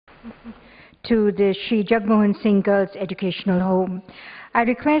to the Shri Jagmohan Singh Girls Educational Home. I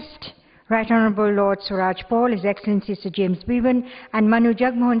request Right Honourable Lord Swraj Paul, His Excellency Sir James Bevan, and Manu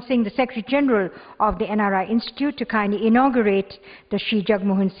Jagmohan Singh, the Secretary General of the NRI Institute, to kindly inaugurate the Shri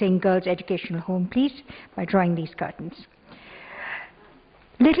Jagmohan Singh Girls Educational Home, please, by drawing these curtains.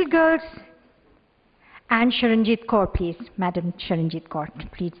 Little girls and Sharanjit Kaur, please. Madam Sharanjit Kaur,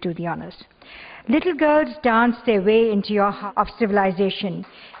 please do the honours. Little girls dance their way into your heart of civilization.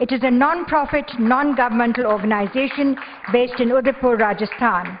 It is a non-profit, non-governmental organization based in Udaipur,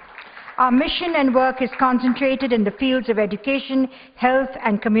 Rajasthan. Our mission and work is concentrated in the fields of education, health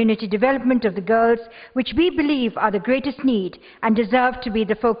and community development of the girls, which we believe are the greatest need and deserve to be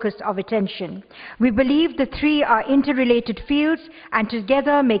the focus of attention. We believe the three are interrelated fields and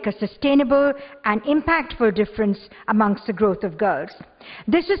together make a sustainable and impactful difference amongst the growth of girls.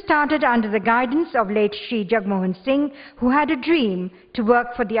 This was started under the guidance of late Shri Jagmohan Singh, who had a dream to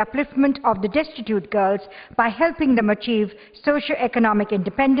work for the upliftment of the destitute girls by helping them achieve socio-economic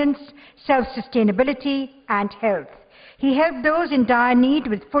independence, self-sustainability and health. He helped those in dire need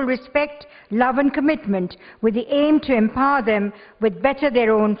with full respect, love and commitment, with the aim to empower them with better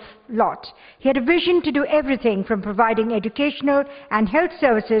their own lot. He had a vision to do everything from providing educational and health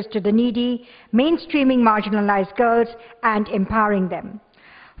services to the needy, mainstreaming marginalized girls and empowering them.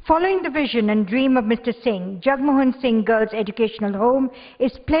 Following the vision and dream of Mr. Singh, Jagmohan Singh Girls Educational Home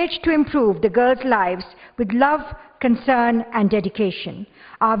is pledged to improve the girls' lives with love, concern and dedication.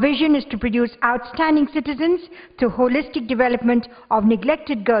 Our vision is to produce outstanding citizens through holistic development of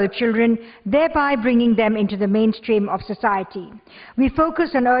neglected girl children, thereby bringing them into the mainstream of society. We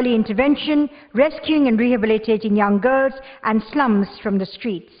focus on early intervention, rescuing and rehabilitating young girls and slums from the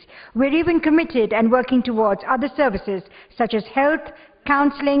streets. We're even committed and working towards other services such as health,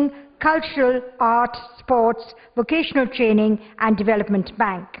 counseling, cultural, art, sports, vocational training and development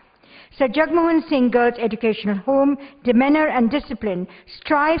bank. Sir Jagmohan Singh Girls Educational Home, demeanour and discipline,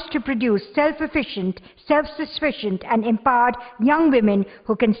 strives to produce self-efficient, self-sufficient and empowered young women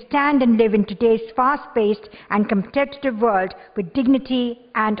who can stand and live in today's fast-paced and competitive world with dignity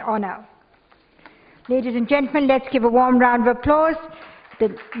and honour. Ladies and gentlemen, let's give a warm round of applause.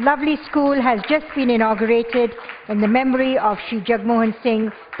 The lovely school has just been inaugurated in the memory of Shri Jagmohan Singh,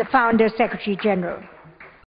 the Founder Secretary General.